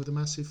Nelson with a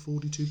massive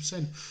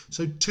 42%.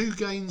 So 2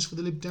 gains for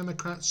the Lib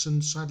Democrats,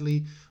 and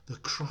sadly the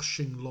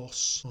crushing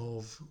loss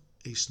of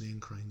Eastney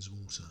and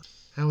Craneswater.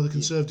 How are the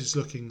Conservatives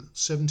looking?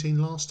 17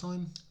 last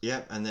time?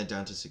 Yeah, and they're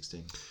down to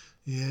 16.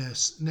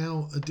 Yes.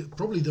 Now,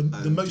 probably the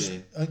most...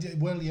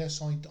 well,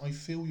 yes, I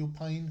feel your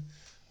pain.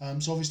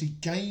 So obviously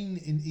gain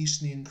in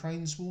Eastney and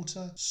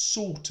Craneswater.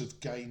 Sort of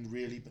gain,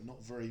 really, but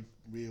not very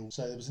real.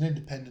 So there was an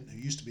independent who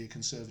used to be a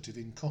Conservative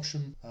in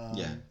Cosham.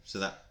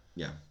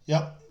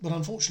 Yep. But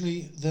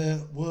unfortunately, there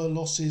were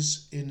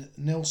losses in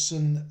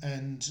Nelson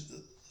and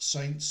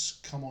Saints.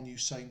 Come on, you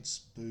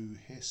Saints. Boo,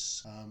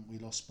 hiss. We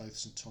lost both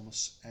St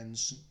Thomas and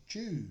St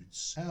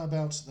Jude's. How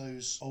about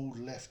those old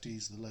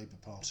lefties, the Labour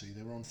Party?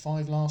 They were on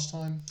 5 last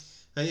time.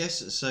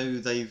 Yes, so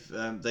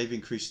they've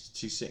increased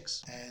to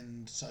 6.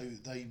 And so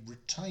they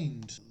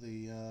retained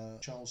the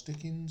Charles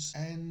Dickens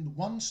and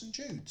won St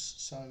Jude's.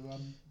 So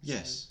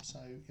yes. So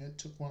it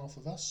took 1 off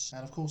of us.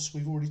 And of course,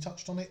 we've already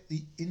touched on it.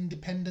 The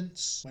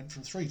Independents went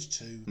from 3 to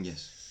 2.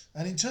 Yes.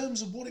 And in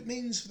terms of what it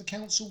means for the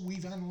council,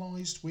 we've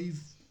analysed,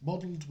 we've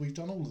modelled, we've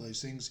done all of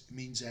those things. It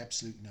means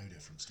absolutely no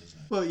difference, doesn't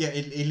it? Well, yeah,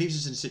 it leaves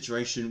us in a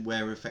situation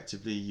where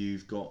effectively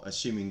you've got,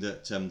 assuming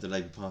that the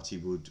Labour Party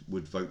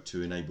would vote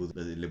to enable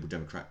the Liberal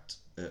Democrat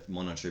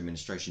minority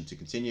administration to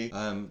continue,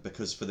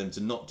 because for them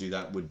to not do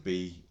that would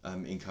be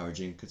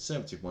encouraging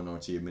Conservative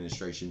minority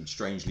administration,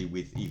 strangely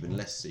with even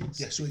less seats.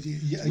 Yes,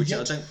 Which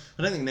I don't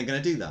think they're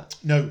going to do that.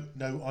 No.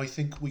 I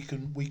think we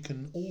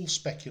can all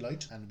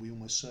speculate, and we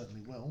almost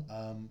certainly will.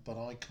 But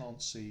I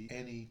can't see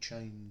any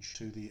change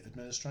to the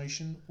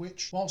administration.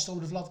 Which, whilst I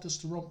would have loved us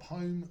to romp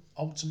home,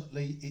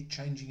 ultimately it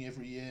changing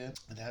every year.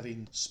 And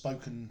having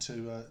spoken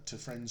to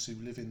friends who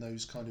live in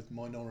those kind of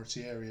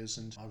minority areas,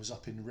 and I was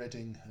up in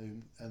Reading,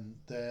 and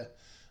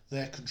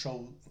their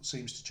control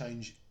seems to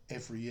change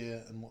every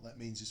year, and what that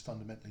means is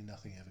fundamentally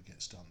nothing ever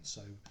gets done.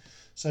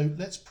 So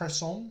let's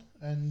press on,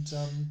 and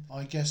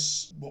I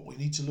guess what we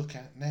need to look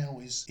at now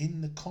is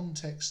in the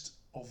context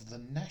of the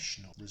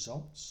national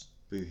results.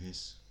 Boo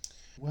hiss.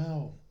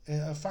 Well,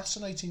 a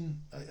fascinating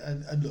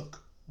and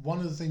look, one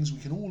of the things we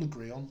can all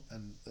agree on,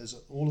 and there's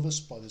all of us,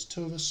 but there's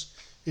two of us,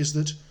 is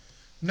that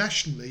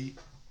nationally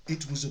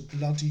it was a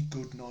bloody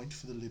good night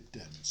for the Lib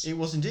Dems. It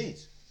was indeed.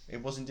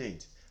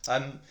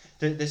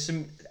 There's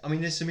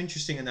some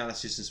interesting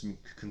analysis and some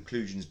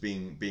conclusions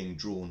being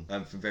drawn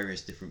from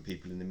various different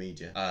people in the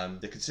media.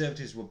 The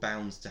Conservatives were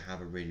bound to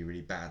have a really,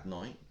 really bad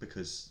night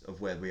because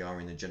of where we are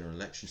in the general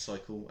election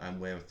cycle and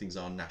where things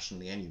are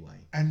nationally anyway.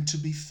 And to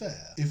be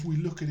fair, if we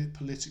look at it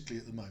politically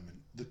at the moment,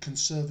 the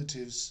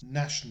Conservatives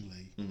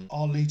nationally,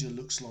 our leader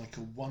looks like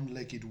a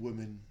one-legged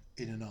woman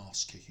in an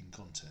arse-kicking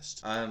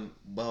contest.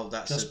 Well,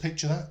 that's just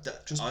picture that.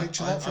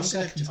 Picture that for a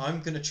second.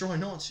 I'm going to try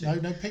not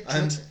to. No,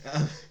 picture it.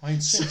 I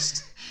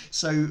insist.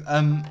 So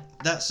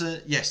that's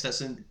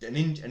an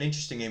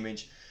interesting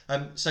image.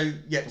 So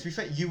yeah, to be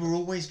fair, you were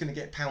always going to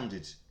get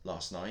pounded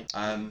last night.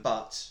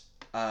 But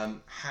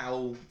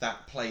how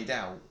that played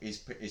out is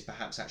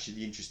perhaps actually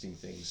the interesting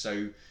thing.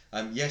 So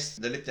yes,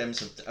 the Lib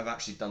Dems have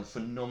actually done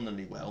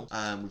phenomenally well.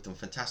 We've done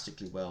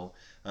fantastically well,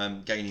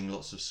 gaining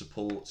lots of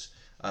support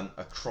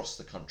across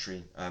the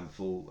country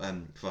for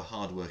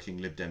hard-working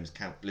Lib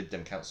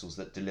Dem councils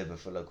that deliver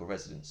for local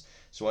residents.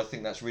 So I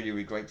think that's really,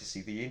 really great to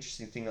see. The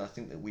interesting thing I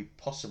think that we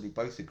possibly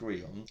both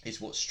agree on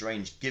is what's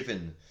strange,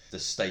 given the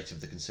state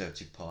of the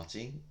Conservative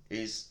Party,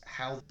 is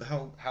how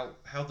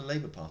the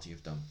Labour Party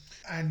have done.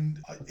 And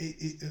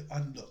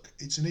look,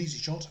 it's an easy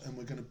shot, and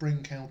we're going to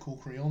bring Cal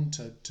Corkery on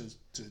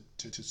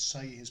to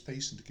say his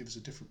piece and to give us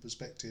a different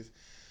perspective.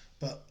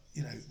 But,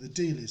 you know, the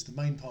deal is the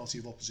main party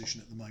of opposition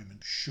at the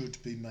moment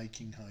should be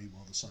making hay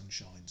while the sun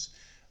shines.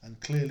 And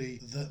clearly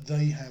that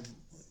they have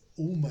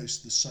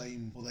almost the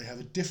same, or they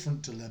have a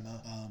different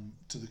dilemma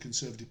to the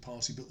Conservative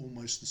Party, but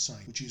almost the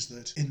same, which is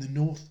that in the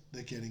north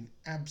they're getting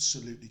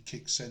absolutely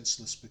kicked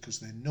senseless because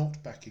they're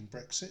not backing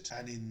Brexit,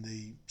 and in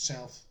the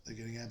south they're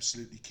getting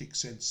absolutely kicked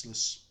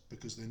senseless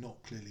because they're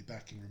not clearly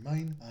backing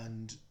Remain.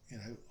 And you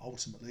know,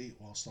 ultimately,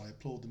 whilst I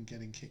applaud them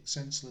getting kicked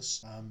senseless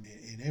by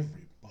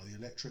the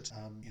electorate,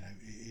 you know,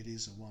 it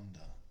is a wonder.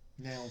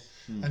 Now,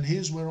 and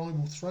here's where I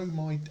will throw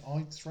my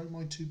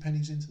 2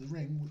 pennies into the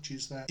ring, which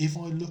is that if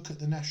I look at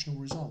the national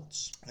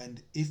results,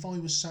 and if I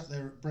was sat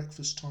there at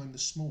breakfast time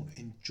this morning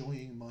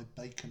enjoying my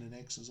bacon and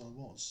eggs as I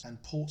was,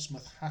 and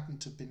Portsmouth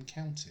hadn't have been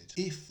counted,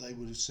 if they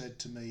would have said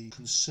to me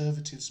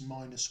Conservatives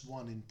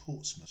 -1 in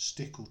Portsmouth,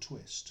 stick or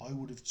twist, I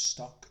would have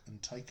stuck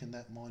and taken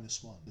that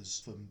 -1. Because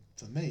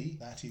for me,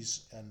 that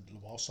is, and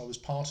whilst I was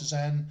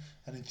partisan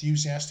and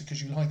enthusiastic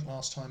as you like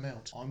last time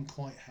out, I'm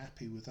quite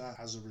happy with that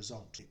as a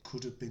result. It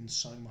could have been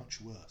so much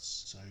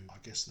worse. So I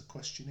guess the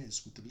question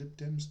is, with the Lib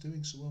Dems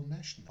doing so well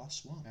nationally,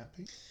 +1,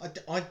 happy?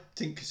 I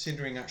think,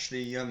 considering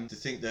actually to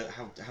think that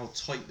how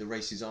tight the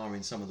races are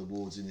in some of the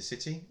wards in the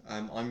city,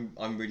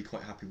 I'm really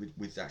quite happy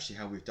with actually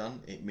how we've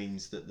done. It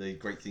means that the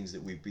great things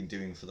that we've been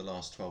doing for the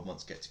last 12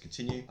 months get to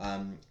continue,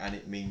 and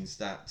it means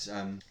that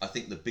I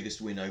think the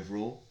biggest win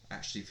overall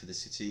actually for the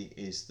city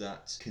is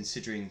that,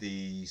 considering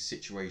the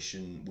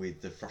situation with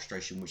the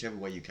frustration, whichever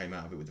way you came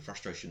out of it, with the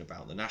frustration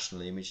about the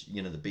national image,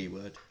 you know, the B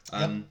word,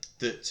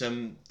 that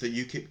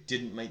UKIP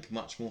didn't make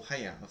much more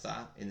hay out of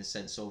that, in the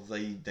sense of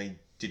they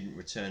didn't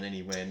return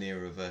anywhere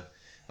near of a.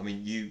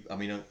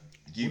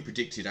 You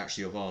predicted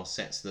actually of our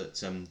sets that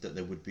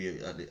there would be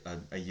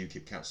a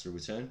UKIP councillor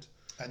returned.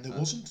 And there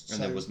wasn't.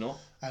 And there was not.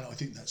 And I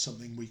think that's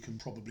something we can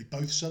probably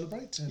both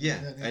celebrate. And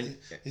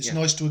it's yeah.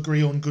 nice to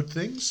agree on good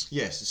things.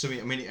 Yes. So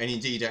and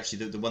indeed,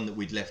 actually, the one that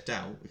we'd left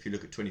out, if you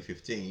look at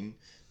 2015,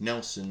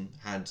 Nelson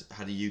had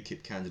a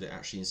UKIP candidate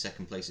actually in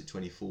second place at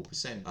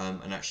 24%,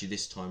 and actually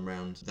this time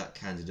round that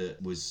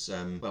candidate was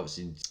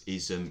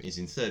is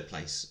in third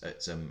place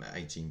at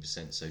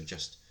 18%. So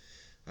just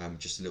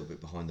a little bit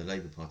behind the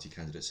Labour Party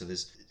candidate. So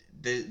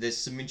there's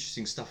some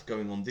interesting stuff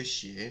going on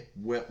this year.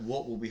 What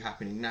will be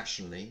happening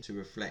nationally to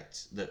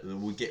reflect that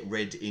we'll get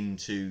read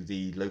into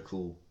the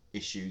local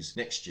issues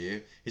next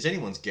year is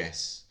anyone's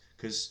guess,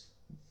 because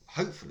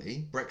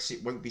hopefully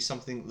Brexit won't be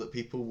something that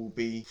people will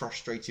be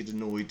frustrated,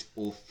 annoyed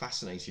or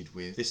fascinated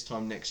with this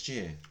time next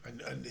year.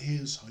 And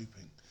here's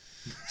hoping.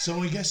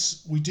 So I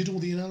guess we did all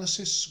the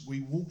analysis, we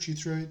walked you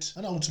through it,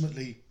 and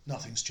ultimately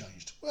nothing's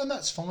changed. Well, and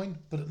that's fine,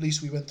 but at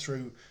least we went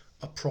through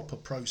a proper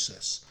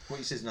process. What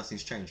he says,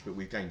 nothing's changed, but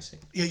we've gained a seat.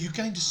 Yeah, you've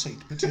gained a seat,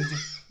 but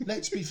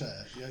let's be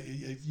fair.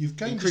 You've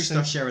gained Increased a seat.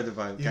 our share of the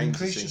vote. You Gained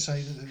increased a your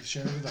seat.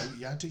 share of the vote.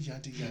 Yada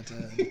yada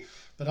yada.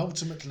 But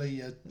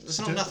ultimately, It's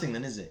not nothing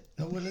then, is it?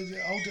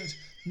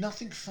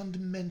 Nothing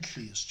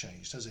fundamentally has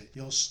changed, has it?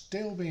 You're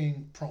still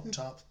being propped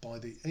up by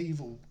the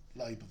evil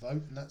Labour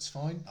vote, and that's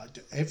fine.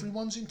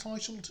 Everyone's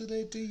entitled to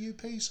their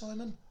DUP,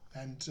 Simon.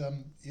 And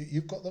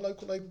you've got the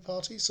local Labour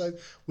Party, so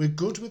we're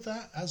good with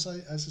that as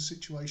a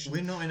situation.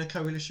 We're not in a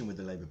coalition with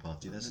the Labour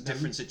Party. That's a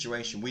different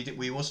situation.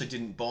 We also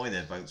didn't buy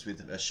their votes with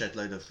a shed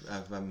load of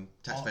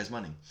taxpayers'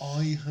 money.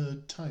 I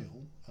heard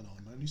tale, and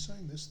I'm only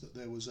saying this, that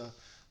there was a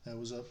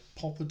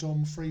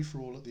Poppadom free for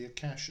all at the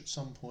Akash at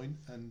some point,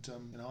 and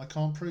I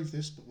can't prove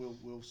this, but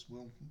we'll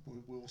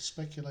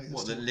speculate.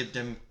 What, the Lib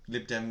Dem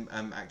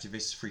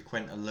activists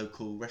frequent a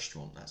local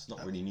restaurant? That's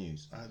not really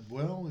news.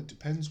 Well, it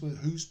depends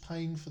who's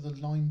paying for the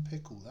lime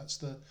pickle. That's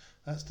the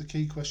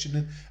key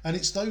question, and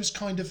it's those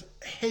kind of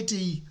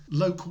heady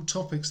local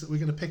topics that we're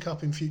going to pick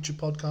up in future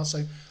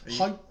podcasts.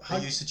 So, are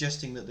you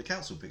suggesting that the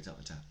council picked up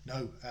the tab?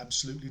 No,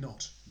 absolutely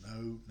not.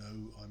 No,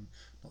 I'm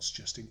not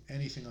suggesting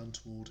anything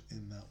untoward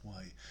in that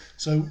way.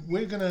 So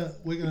we're gonna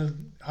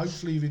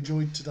hopefully you've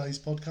enjoyed today's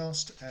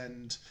podcast,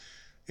 and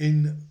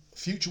in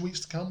future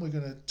weeks to come we're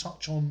going to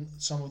touch on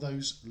some of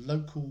those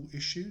local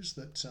issues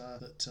that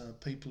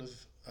people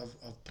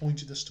have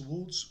pointed us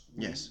towards.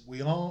 Yes.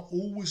 We are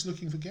always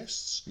looking for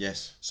guests.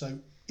 Yes. So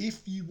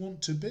if you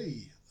want to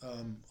be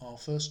our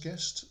first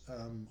guest,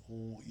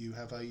 or you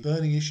have a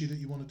burning issue that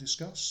you want to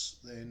discuss,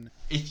 then...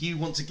 If you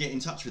want to get in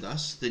touch with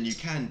us, then you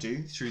can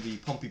do through the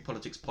Pompey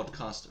Politics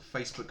Podcast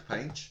Facebook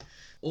page,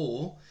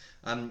 or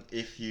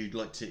if you'd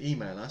like to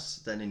email us,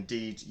 then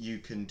indeed you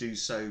can do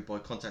so by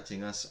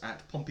contacting us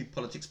at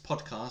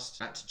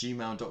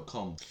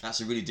pompeypoliticspodcast@gmail.com.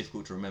 That's a really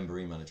difficult to remember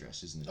email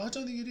address, isn't it? I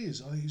don't think it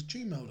is. I think it's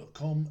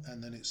gmail.com,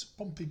 and then it's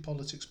Pompey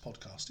Politics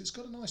Podcast. It's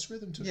got a nice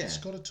rhythm to it. Yeah. It's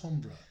got a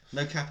timbre.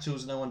 No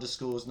capitals, no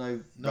underscores,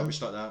 no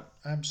rubbish like that.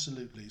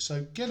 Absolutely.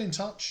 So get in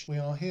touch. We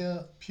are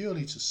here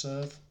purely to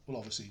serve. Well,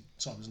 obviously,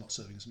 Simon's not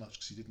serving as much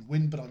because he didn't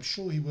win, but I'm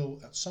sure he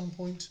will at some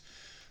point.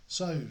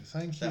 So,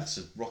 thank you. That's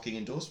a rocking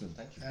endorsement,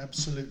 thank you.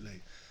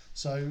 Absolutely.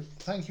 So,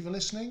 thank you for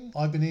listening.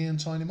 I've been Ian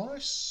Tiny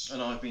Morris. And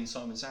I've been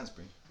Simon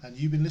Sansbury. And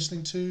you've been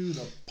listening to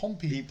the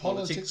Pompey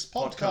Politics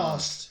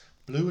Podcast.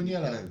 Blue and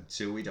yellow.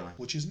 Till we die.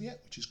 Which isn't yet,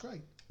 which is great.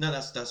 No,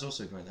 that's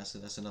also great. That's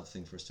another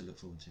thing for us to look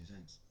forward to.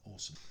 Thanks.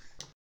 Awesome.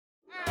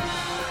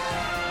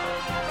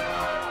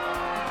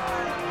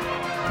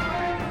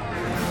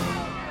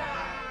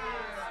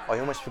 I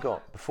almost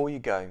forgot. Before you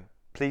go,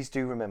 please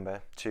do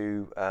remember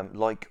to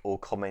like or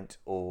comment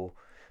or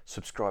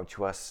subscribe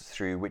to us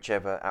through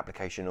whichever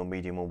application or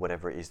medium or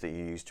whatever it is that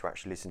you use to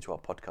actually listen to our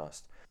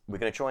podcast. We're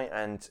going to try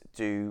and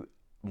do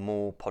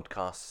more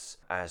podcasts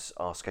as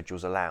our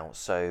schedules allow.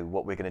 So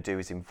what we're going to do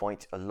is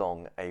invite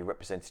along a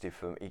representative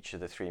from each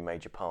of the three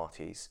major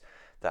parties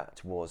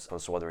that was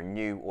also either a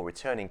new or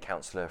returning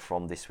councillor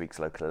from this week's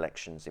local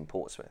elections in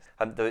Portsmouth.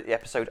 The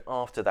episode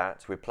after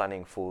that, we're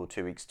planning for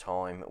 2 weeks'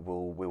 time,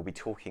 we'll be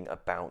talking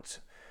about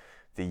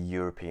the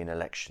European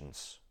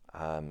elections.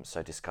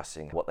 So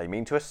discussing what they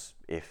mean to us,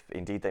 if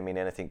indeed they mean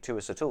anything to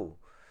us at all,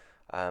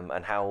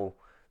 and how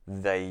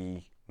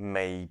they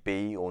may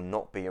be or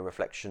not be a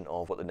reflection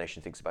of what the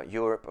nation thinks about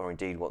Europe, or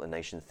indeed what the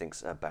nation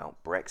thinks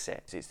about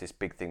Brexit. It's this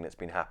big thing that's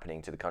been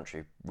happening to the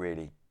country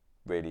really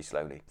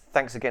slowly.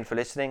 Thanks again for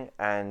listening,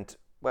 and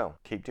well,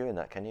 keep doing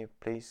that, can you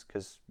please,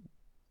 because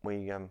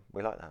we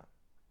like that.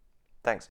 Thanks.